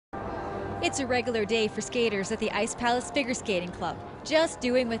It's a regular day for skaters at the Ice Palace Figure Skating Club, just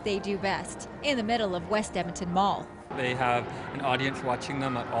doing what they do best, in the middle of West Edmonton Mall. They have an audience watching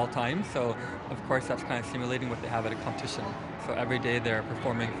them at all times, so of course that's kind of simulating what they have at a competition. So every day they're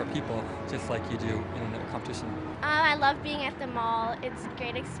performing for people, just like you do in a competition. I love being at the mall. It's a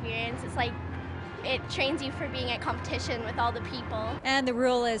great experience. It's like it trains you for being at competition with all the people. And the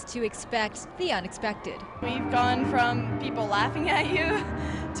rule is to expect the unexpected. We've gone from people laughing at you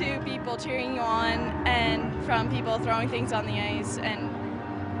to people cheering you on, and from people throwing things on the ice and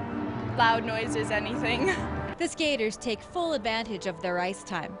loud noises, anything. The skaters take full advantage of their ice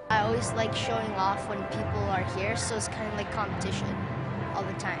time. I always like showing off when people are here, so it's kind of like competition all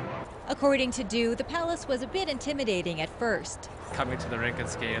the time. According to Dew, the Palace was a bit intimidating at first. Coming to the rink and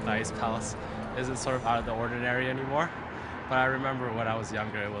skating at the Ice Palace isn't sort of out of the ordinary anymore, but I remember when I was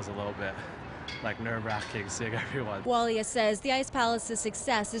younger it was a little bit like nerve-wracking seeing everyone. Walia says the Ice Palace's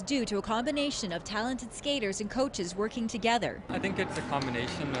success is due to a combination of talented skaters and coaches working together. I think it's a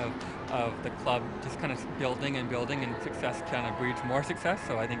combination of the club just kind of building, and success kind of breeds more success.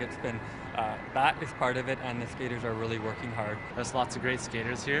 So I think it's been, that is part of it, and the skaters are really working hard. There's lots of great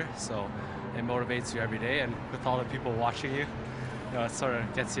skaters here, so it motivates you every day, and with all the people watching you, it sort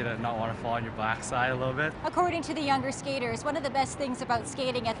of gets you to not want to fall on your backside a little bit. According to the younger skaters, one of the best things about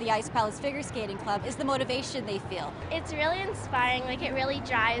skating at the Ice Palace Figure Skating Club is the motivation they feel. It's really inspiring. Like, it really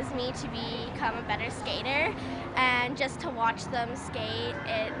drives me to become a better skater, and just to watch them skate,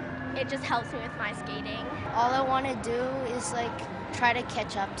 it just helps me with my skating. All I want to do is like try to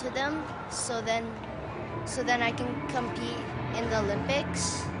catch up to them, so then I can compete in the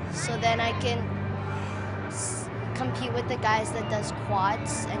Olympics, so then I can compete with the guys that does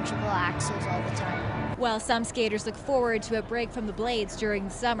quads and triple axles all the time. While some skaters look forward to a break from the blades during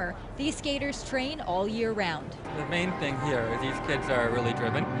the summer, these skaters train all year round. The main thing here is these kids are really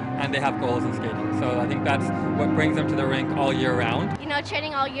driven and they have goals in skating. So I think that's what brings them to the rink all year round. You know,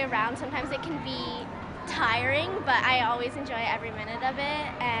 training all year round, sometimes it can be tiring, but I always enjoy every minute of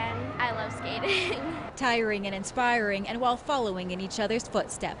it, and I love skating. Tiring and inspiring, and while following in each other's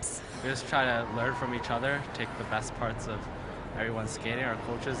footsteps. We just try to learn from each other, take the best parts of everyone's skating, our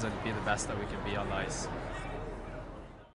coaches, and be the best that we can be on the ice.